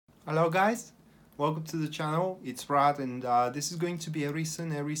Hello guys, welcome to the channel. It's Rad and this is going to be Aries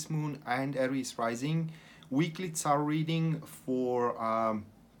Sun, Aries Moon and Aries Rising weekly tarot reading for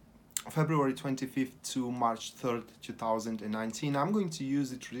February 25th to March 3rd, 2019. I'm going to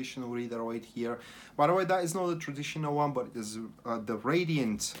use the traditional reader right here. By the way, that is not the traditional one, but it is the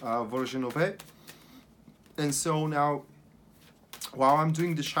radiant version of it. And so now, while I'm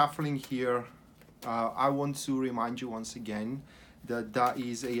doing the shuffling here, I want to remind you once again that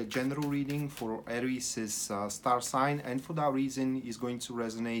is a general reading for Aries' star sign, and for that reason is going to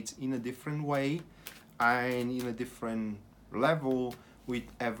resonate in a different way and in a different level with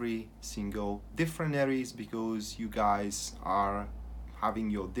every single different Aries, because you guys are having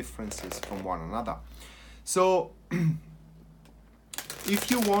your differences from one another. So if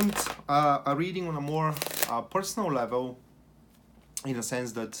you want a reading on a more personal level, in a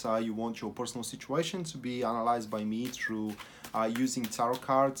sense that you want your personal situation to be analyzed by me through using tarot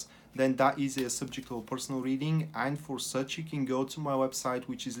cards, then that is a subject of personal reading. And for such, you can go to my website,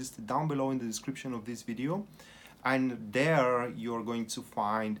 which is listed down below in the description of this video, and there you're going to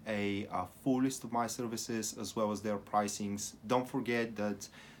find a full list of my services as well as their pricings. Don't forget that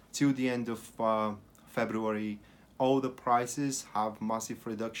till the end of February, all the prices have massive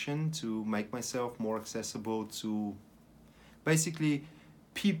reduction to make myself more accessible to basically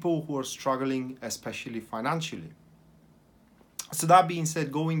people who are struggling, especially financially. So that being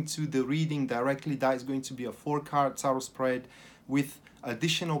said, going to the reading directly, that is going to be a 4-card tarot spread with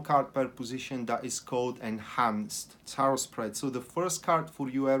additional card per position that is called enhanced tarot spread. So the first card for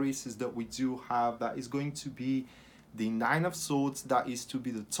you Aries is that we do have, that is going to be the 9 of Swords. That is to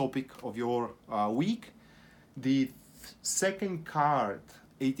be the topic of your week. The second card,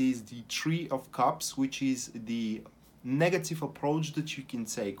 it is the 3 of Cups, which is the negative approach that you can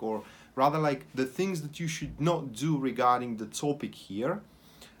take, or rather like the things that you should not do regarding the topic here.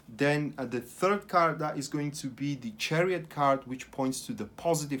 Then the third card, that is going to be the Chariot card, which points to the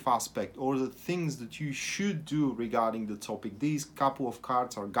positive aspect or the things that you should do regarding the topic. These couple of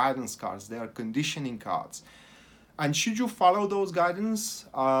cards are guidance cards, they are conditioning cards. And should you follow those guidance,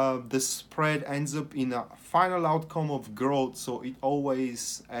 the spread ends up in a final outcome of growth. So it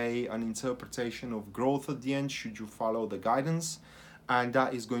always an interpretation of growth at the end, should you follow the guidance. And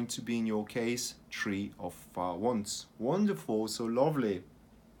that is going to be, in your case, 3 of Wands. Wonderful, so lovely.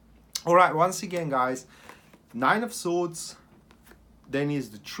 All right, once again, guys, 9 of Swords, then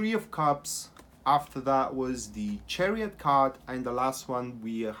is the 3 of Cups. After that was the Chariot card. And the last one,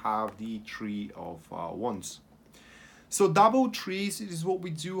 we have the 3 of Wands. So double threes is what we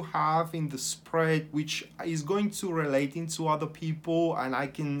do have in the spread, which is going to relate into other people, and I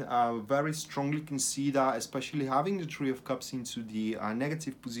can very strongly can see that, especially having the 3 of Cups into the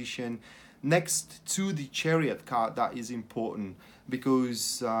negative position next to the Chariot card. That is important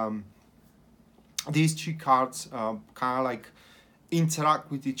because these 2 cards kind of like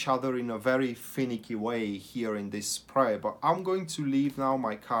interact with each other in a very finicky way here in this spread. But I'm going to leave now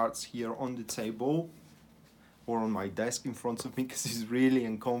my cards here on the table or on my desk in front of me, because it's really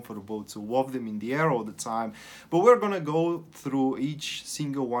uncomfortable to wave them in the air all the time. But we're gonna go through each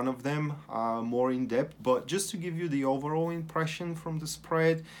single one of them more in depth. But just to give you the overall impression from the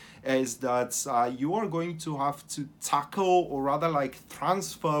spread is that you are going to have to tackle, or rather like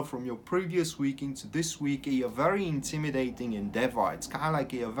transfer from your previous week into this week, a very intimidating endeavor. It's kind of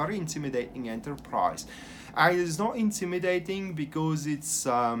like a very intimidating enterprise. And it's not intimidating because it's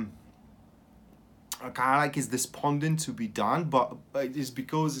kind of like it's despondent to be done, but it is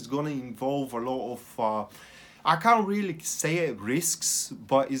because it's going to involve a lot of I can't really say it risks,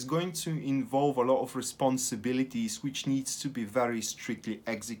 but it's going to involve a lot of responsibilities which needs to be very strictly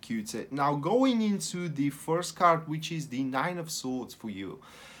executed. Now, going into the first card, which is the 9 of Swords for you,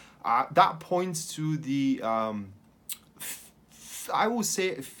 that points to the I would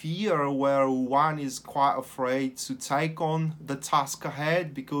say fear, where one is quite afraid to take on the task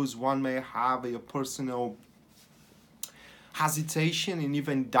ahead because one may have a personal hesitation and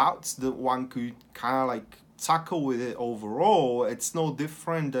even doubts that one could kind of like tackle with it overall. It's no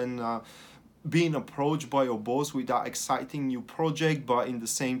different than being approached by your boss with that exciting new project, but in the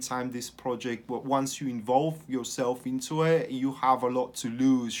same time this project, once you involve yourself into it, you have a lot to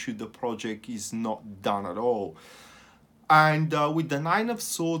lose should the project is not done at all. And with the 9 of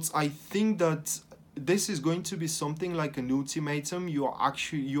Swords, I think that this is going to be something like an ultimatum. You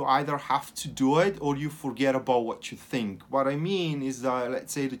either have to do it or you forget about what you think. What I mean is that,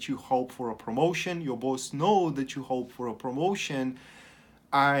 let's say that you hope for a promotion, your boss knows that you hope for a promotion,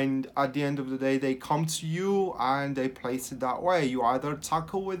 and at the end of the day they come to you and they place it that way. You either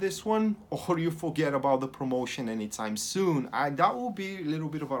tackle with this one or you forget about the promotion anytime soon, and that will be a little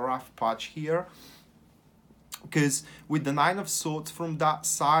bit of a rough patch here, because with the Nine of Swords from that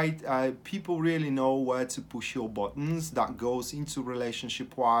side, people really know where to push your buttons. That goes into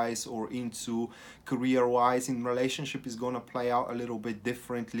relationship wise or into career wise. In relationship is going to play out a little bit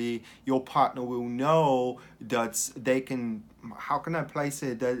differently. Your partner will know that they can, how can I place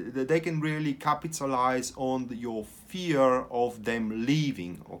it, that they can really capitalize on your fear of them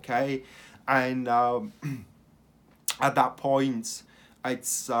leaving, okay? And at that point,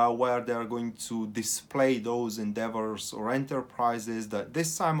 it's where they're going to display those endeavors or enterprises that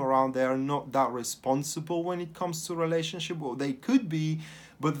this time around they are not that responsible when it comes to relationship. Well, they could be,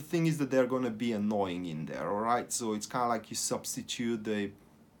 but the thing is that they're going to be annoying in there, all right? So it's kind of like you substitute the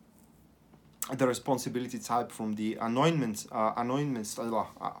responsibility type from the anointment anointment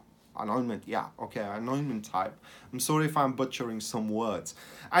type. I'm sorry if I'm butchering some words.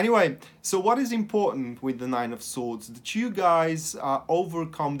 Anyway, so what is important with the Nine of Swords? That you guys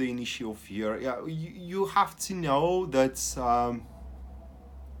overcome the initial fear. Yeah, you have to know that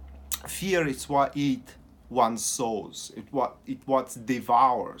fear is what eats one's souls. What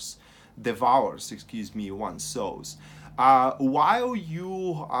devours one's souls. While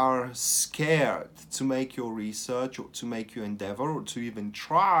you are scared to make your research or to make your endeavor or to even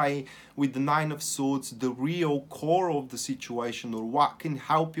try with the Nine of Swords, the real core of the situation or what can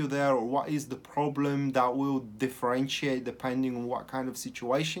help you there or what is the problem that will differentiate depending on what kind of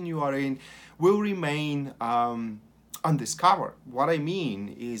situation you are in, will remain undiscovered. What I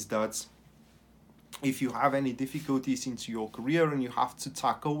mean is that if you have any difficulties into your career and you have to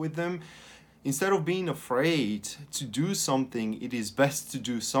tackle with them, instead of being afraid to do something, it is best to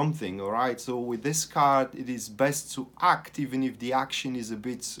do something, all right? So with this card, it is best to act even if the action is a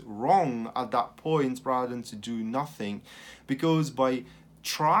bit wrong at that point rather than to do nothing. Because by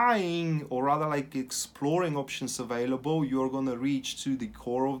trying, or rather like exploring options available, you're going to reach to the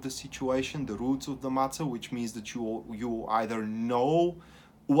core of the situation, the root of the matter, which means that you either know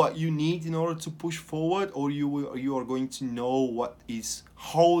what you need in order to push forward, or you are going to know what is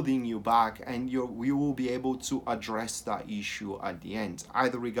holding you back, and you will be able to address that issue at the end,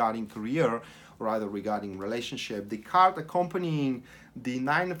 either regarding career or either regarding relationship. The card accompanying the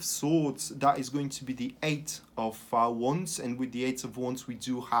Nine of Swords, that is going to be the Eight of Wands, and with the Eight of Wands we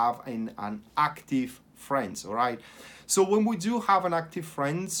do have an active friends, all right? So when we do have an active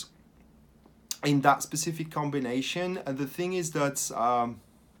friends in that specific combination, the thing is that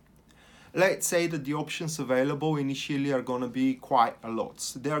let's say that the options available initially are going to be quite a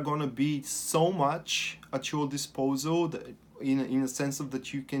lot. They are going to be so much at your disposal that in a sense of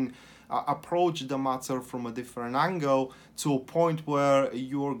that you can approach the matter from a different angle to a point where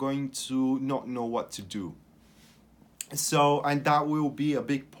you're going to not know what to do. So, and that will be a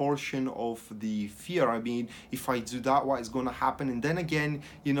big portion of the fear. I mean, if I do that, what is going to happen? And then again,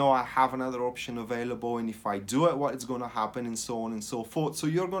 you know, I have another option available, and if I do it, what is going to happen, and so on and so forth. So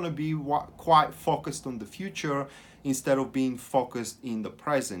you're going to be quite focused on the future instead of being focused in the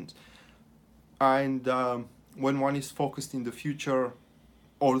present. And when one is focused in the future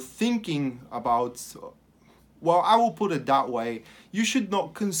or thinking about, well, I will put it that way, you should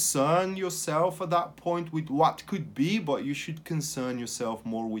not concern yourself at that point with what could be, but you should concern yourself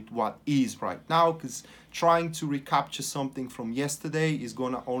more with what is right now, because trying to recapture something from yesterday is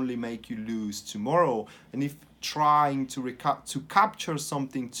going to only make you lose tomorrow. And if trying to capture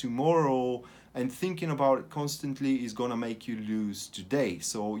something tomorrow and thinking about it constantly is going to make you lose today.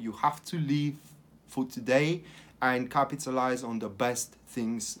 So you have to live for today and capitalize on the best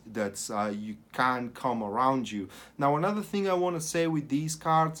things that you can come around you. Now, another thing I want to say with these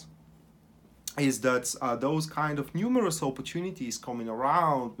cards is that those kind of numerous opportunities coming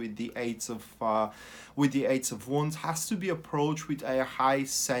around with the Eights of Wands has to be approached with a high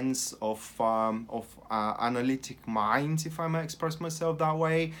sense of analytic mind, if I may express myself that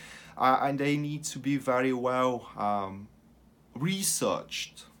way, and they need to be very well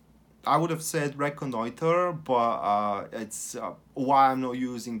researched. I would have said reconnoiter, but it's why I'm not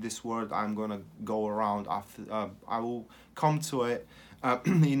using this word. I'm gonna go around after. I will come to it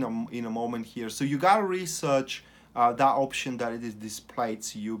in a moment here. So you gotta research that option that it is displayed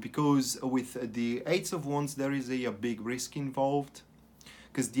to you, because with the Eight of Wands there is a big risk involved,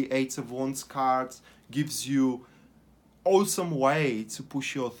 because the Eight of Wands card gives you awesome way to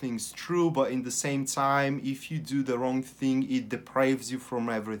push your things through, but in the same time, if you do the wrong thing, it depraves you from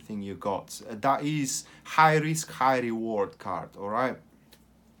everything you got. That is high risk, high reward card, all right?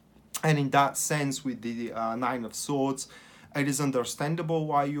 And in that sense, with the Nine of Swords, It is understandable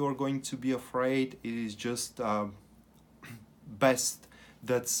why you are going to be afraid. It is just best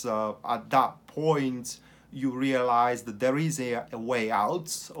that at that point you realize that there is a way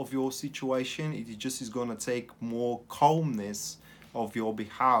out of your situation. It just is going to take more calmness of your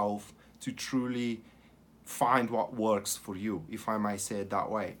behalf to truly find what works for you, if I might say it that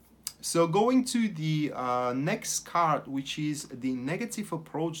way. So going to the next card, which is the negative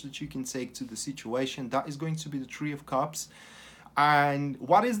approach that you can take to the situation, that is going to be the Three of Cups. And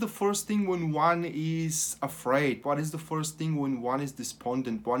what is the first thing when one is afraid? What is the first thing when one is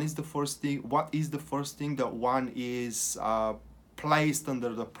despondent? What is the first thing that one is placed under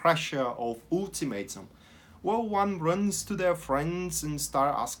the pressure of ultimatum? Well, one runs to their friends and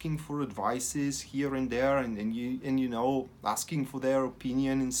start asking for advices here and there, and you know, asking for their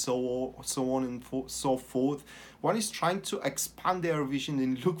opinion and so on and so forth. One is trying to expand their vision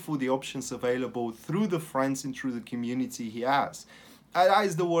and look for the options available through the friends and through the community he has. And that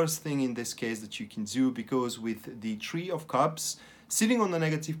is the worst thing in this case that you can do, because with the Three of Cups sitting on the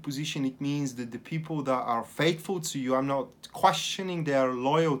negative position, it means that the people that are faithful to you, I'm not questioning their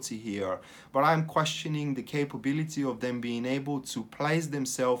loyalty here, but I'm questioning the capability of them being able to place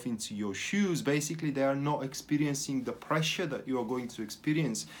themselves into your shoes. Basically, they are not experiencing the pressure that you are going to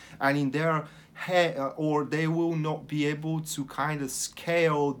experience, and in their head, or they will not be able to kind of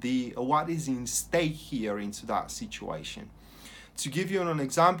scale the what is in stake here into that situation. To give you an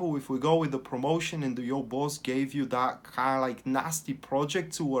example, if we go with the promotion and your boss gave you that kind of like nasty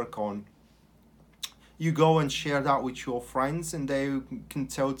project to work on, you go and share that with your friends and they can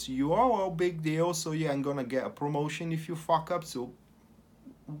tell to you, oh, well, big deal, so you ain't gonna get a promotion if you fuck up, so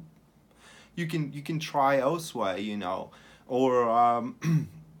you can try elsewhere, you know. Or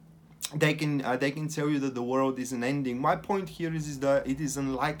they can tell you that the world isn't ending. My point here is that it is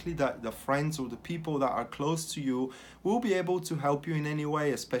unlikely that the friends or the people that are close to you will be able to help you in any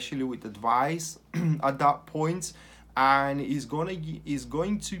way, especially with advice at that point. And is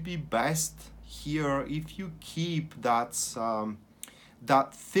going to be best here if you keep that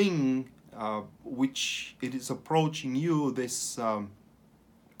that thing which it is approaching you, this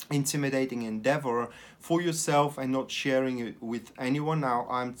intimidating endeavor, for yourself and not sharing it with anyone. Now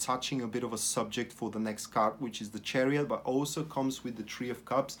I'm touching a bit of a subject for the next card, which is the Chariot, but also comes with the Three of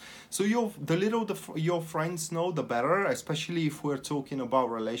Cups. So your friends know, the better, especially if we're talking about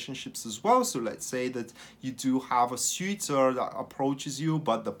relationships as well. So let's say that you do have a suitor that approaches you,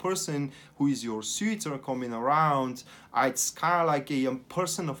 but the person who is your suitor coming around, it's kind of like a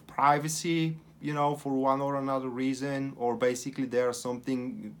person of privacy, you know, for one or another reason, or basically there's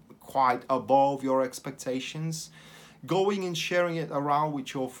something quite above your expectations. Going and sharing it around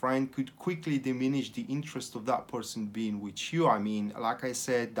with your friend could quickly diminish the interest of that person being with you. I mean, like I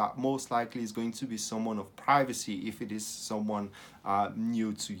said, that most likely is going to be someone of privacy if it is someone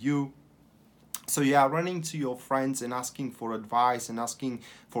new to you. So yeah, running to your friends and asking for advice and asking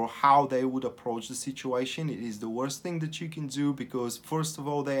for how they would approach the situation, it is the worst thing that you can do, because first of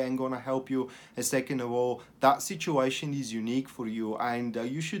all, they ain't gonna help you, and second of all, that situation is unique for you, and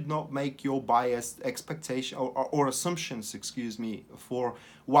you should not make your biased expectation or assumptions, excuse me, for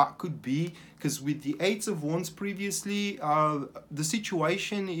what could be, because with the Eight of Wands previously, the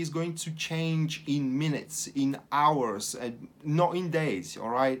situation is going to change in minutes, in hours, and not in days, all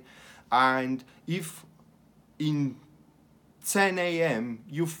right? And if in 10 a.m.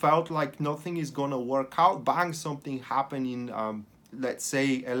 you felt like nothing is gonna work out, bang, something happened in let's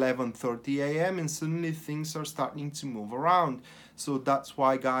say 11:30 a.m. and suddenly things are starting to move around. So that's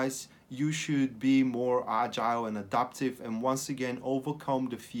why, guys, you should be more agile and adaptive, and once again overcome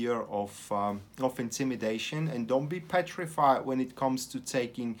the fear of intimidation, and don't be petrified when it comes to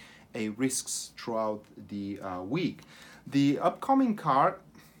taking a risks throughout the week. The upcoming card,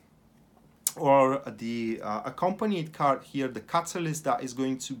 or the accompanied card here, the catalyst, that is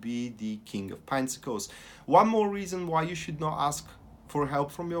going to be the King of Pentacles. One more reason why you should not ask for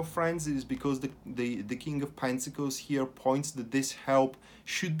help from your friends is because the King of Pentacles here points that this help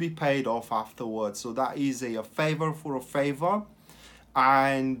should be paid off afterwards. So that is a favor for a favor,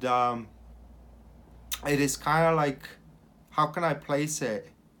 and it is kind of like, how can I place it?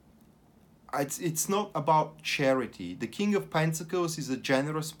 It's not about charity. The King of Pentacles is a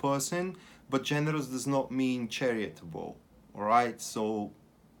generous person, but generous does not mean charitable, all right? So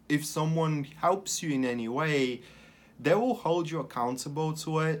if someone helps you in any way, they will hold you accountable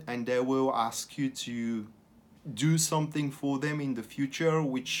to it, and they will ask you to do something for them in the future,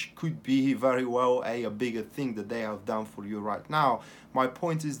 which could be very well a bigger thing that they have done for you right now. My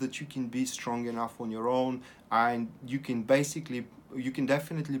point is that you can be strong enough on your own, and you can basically you can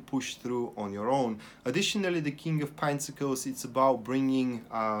definitely push through on your own. Additionally, the King of Pentacles, it's about bringing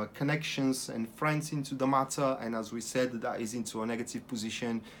connections and friends into the matter, and as we said, that is into a negative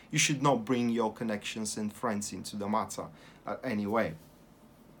position. You should not bring your connections and friends into the matter anyway.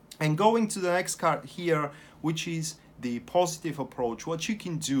 And going to the next card here, which is the positive approach, what you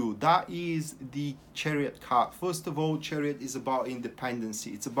can do, that is the Chariot card. First of all, Chariot is about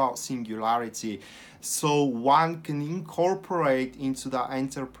independency, it's about singularity. So one can incorporate into that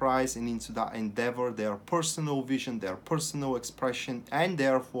enterprise and into that endeavor their personal vision, their personal expression, and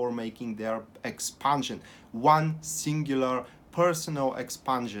therefore making their expansion. One singular personal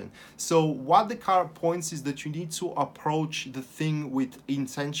expansion. So what the card points is that you need to approach the thing with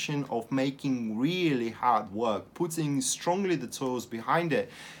intention of making really hard work, putting strongly the toes behind it.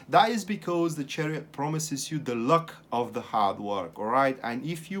 That is because the Chariot promises you the luck of the hard work, all right? And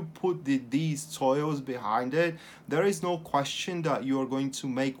if you put these toils behind it, there is no question that you are going to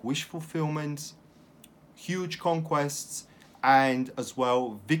make wish fulfillment, huge conquests, and as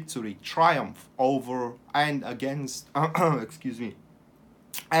well victory, triumph over and against excuse me,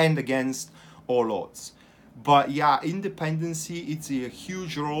 and against all odds. But yeah, independency, it's a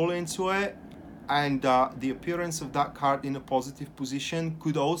huge role into it, and the appearance of that card in a positive position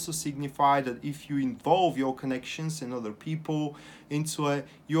could also signify that if you involve your connections and other people into it,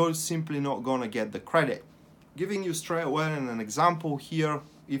 you're simply not gonna get the credit. Giving you straight away an example here,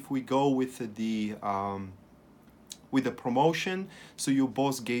 if we go with the promotion, so your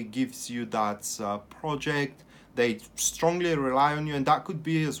boss gives you that project, they strongly rely on you, and that could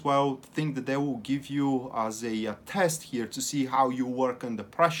be as well thing that they will give you as a test here to see how you work under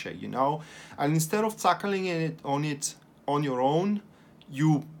pressure, you know. And instead of tackling it on your own,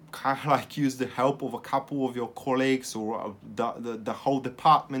 you kind of like use the help of a couple of your colleagues or the whole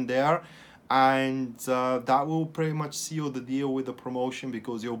department there, and that will pretty much seal the deal with the promotion,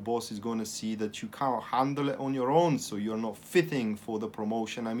 because your boss is going to see that you can't handle it on your own, so you're not fitting for the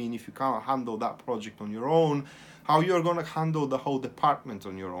promotion. I mean, if you can't handle that project on your own, how you're going to handle the whole department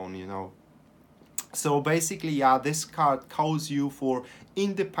on your own, you know? So basically, yeah, this card calls you for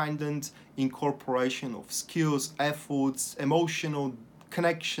independent incorporation of skills, efforts, emotional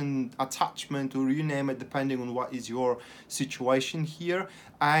connection, attachment, or you name it, depending on what is your situation here,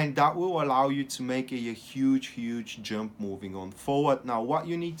 and that will allow you to make a huge jump moving on forward. Now, what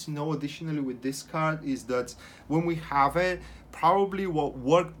you need to know additionally with this card is that when we have it, probably what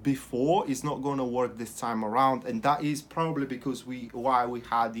worked before is not going to work this time around, and that is probably because why we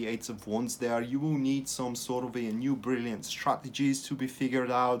had the Eight of Wands there. You will need some sort of a new brilliant strategies to be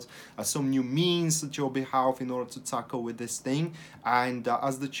figured out, some new means at your behalf in order to tackle with this thing. And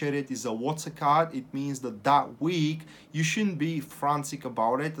as the Chariot is a water card, it means that that week you shouldn't be frantic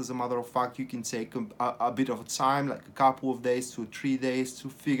about it. As a matter of fact, you can take a bit of time, like a couple of days to 3 days, to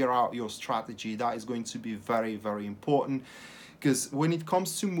figure out your strategy. That is going to be very important, because when it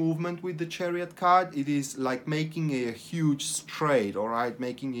comes to movement with the Chariot card, it is like making a huge straight, all right,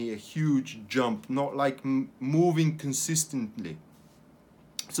 making a huge jump, not like moving consistently.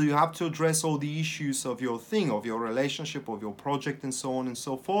 So you have to address all the issues of your thing, of your relationship, of your project, and so on and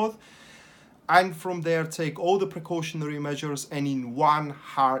so forth. And from there, take all the precautionary measures, and in one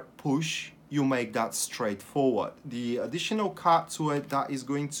hard push, you make that straightforward. The additional card to it, that is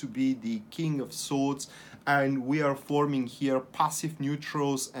going to be the King of Swords, and we are forming here passive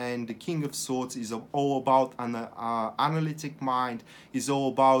neutrals, and the King of Swords is all about an analytic mind, is all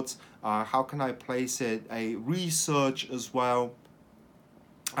about how can I place it, a research as well.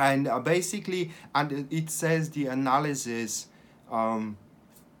 And basically, and it says the analysis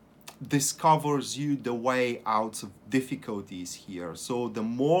discovers you the way out of difficulties here. So the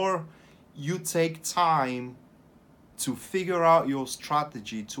more you take time to figure out your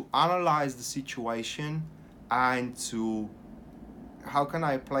strategy, to analyze the situation, and to, how can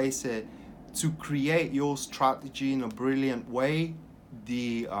I place it, to create your strategy in a brilliant way,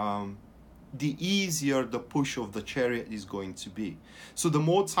 the easier the push of the Chariot is going to be. So the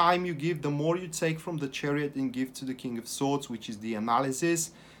more time you give, the more you take from the Chariot and give to the King of Swords, which is the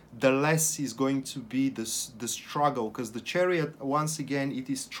analysis, the less is going to be the struggle, because the Chariot, once again, it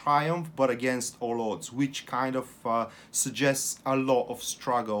is triumph but against all odds, which kind of suggests a lot of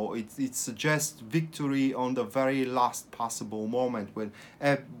struggle. It suggests victory on the very last possible moment,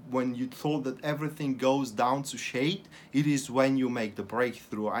 when you thought that everything goes down to shade, it is when you make the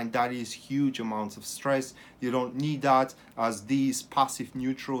breakthrough, and that is huge amounts of stress. You don't need that, as these passive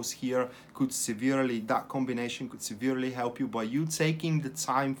neutrals here could severely, that combination could severely help you by you taking the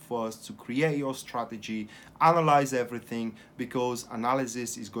time first to create your strategy, analyze everything, because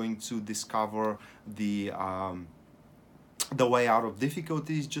analysis is going to discover the the way out of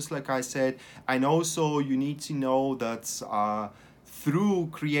difficulties, just like I said. And also you need to know that through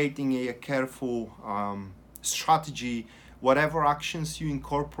creating a careful strategy, whatever actions you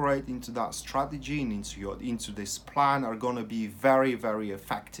incorporate into that strategy and into this plan are going to be very, very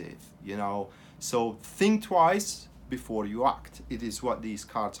effective, you know. So think twice before you act. It is what these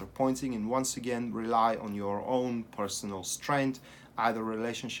cards are pointing. And once again, rely on your own personal strength, either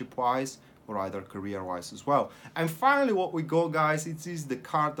relationship wise or either career wise as well. And finally, what we got, guys, it is the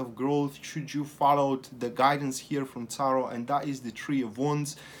card of growth should you follow the guidance here from tarot, and that is the Three of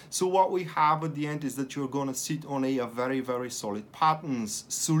Wands. So what we have at the end is that you're going to sit on a very, very solid patterns,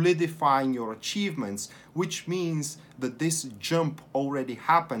 solidifying your achievements, which means that this jump already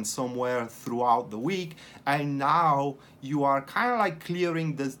happened somewhere throughout the week, and now you are kind of like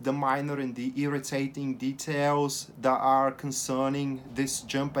clearing the minor and the irritating details that are concerning this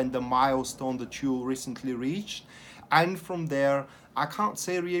jump and the milestone that you recently reached. And from there, I can't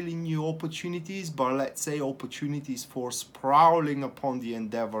say really new opportunities, but let's say opportunities for sprawling upon the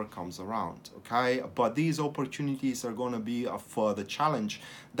endeavor comes around, okay? But these opportunities are going to be a further challenge.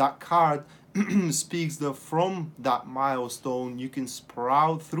 That card speaks that from that milestone, you can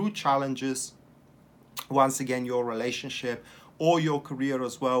sprout through challenges, once again, your relationship or your career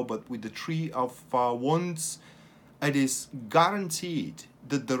as well. But with the Three of Wands, it is guaranteed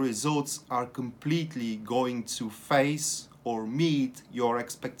that the results are completely going to face or meet your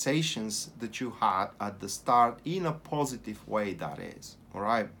expectations that you had at the start in a positive way, that is. All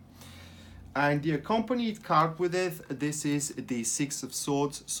right. And the accompanied card with it, this is the Six of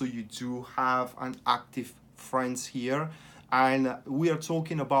Swords. So you do have an active friends here. And we are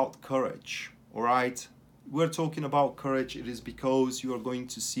talking about courage, all right? We're talking about courage. It is because you are going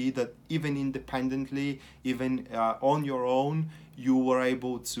to see that even independently, even on your own, you were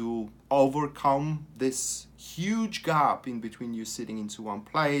able to overcome this huge gap in between you sitting into one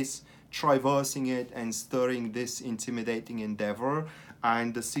place, traversing it and stirring this intimidating endeavor.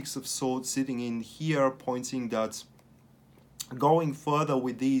 And the Six of Swords sitting in here, pointing that going further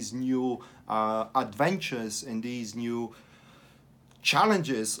with these new adventures and these new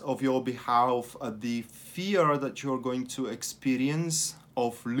challenges of your behalf, the fear that you're going to experience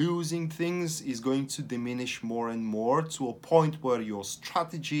of losing things is going to diminish more and more, to a point where your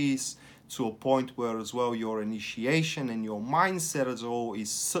strategies, to a point where as well your initiation and your mindset as well is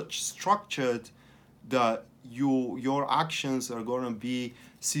such structured that your actions are going to be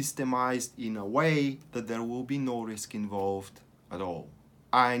systemized in a way that there will be no risk involved at all,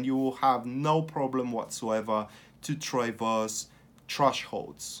 and you will have no problem whatsoever to traverse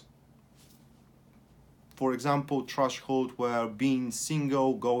thresholds. For example, threshold where being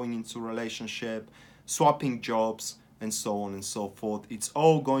single, going into relationship, swapping jobs, and so on and so forth. It's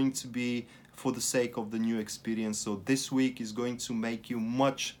all going to be for the sake of the new experience. So this week is going to make you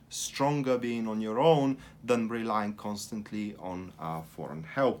much stronger being on your own than relying constantly on foreign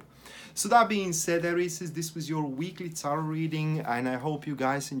help. So that being said, Aries, this was your weekly tarot reading, and I hope you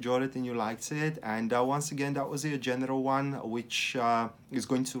guys enjoyed it and you liked it. And once again, that was a general one, which is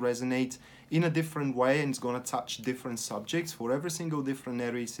going to resonate in a different way, and it's going to touch different subjects for every single different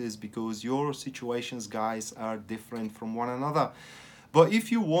Aries, because your situations, guys, are different from one another. But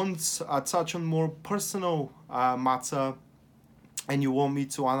if you want a touch on more personal matter, and you want me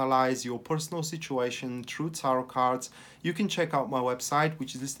to analyze your personal situation through tarot cards, you can check out my website,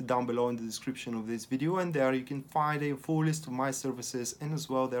 which is listed down below in the description of this video, and there you can find a full list of my services and as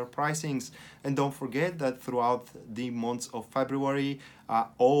well their pricings. And don't forget that throughout the months of February,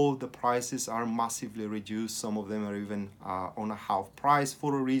 all the prices are massively reduced. Some of them are even on a half price,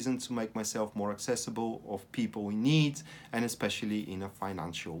 for a reason to make myself more accessible of people in need, and especially in a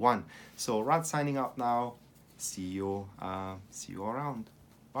financial one. So Rad signing up now. See you around.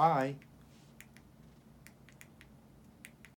 Bye.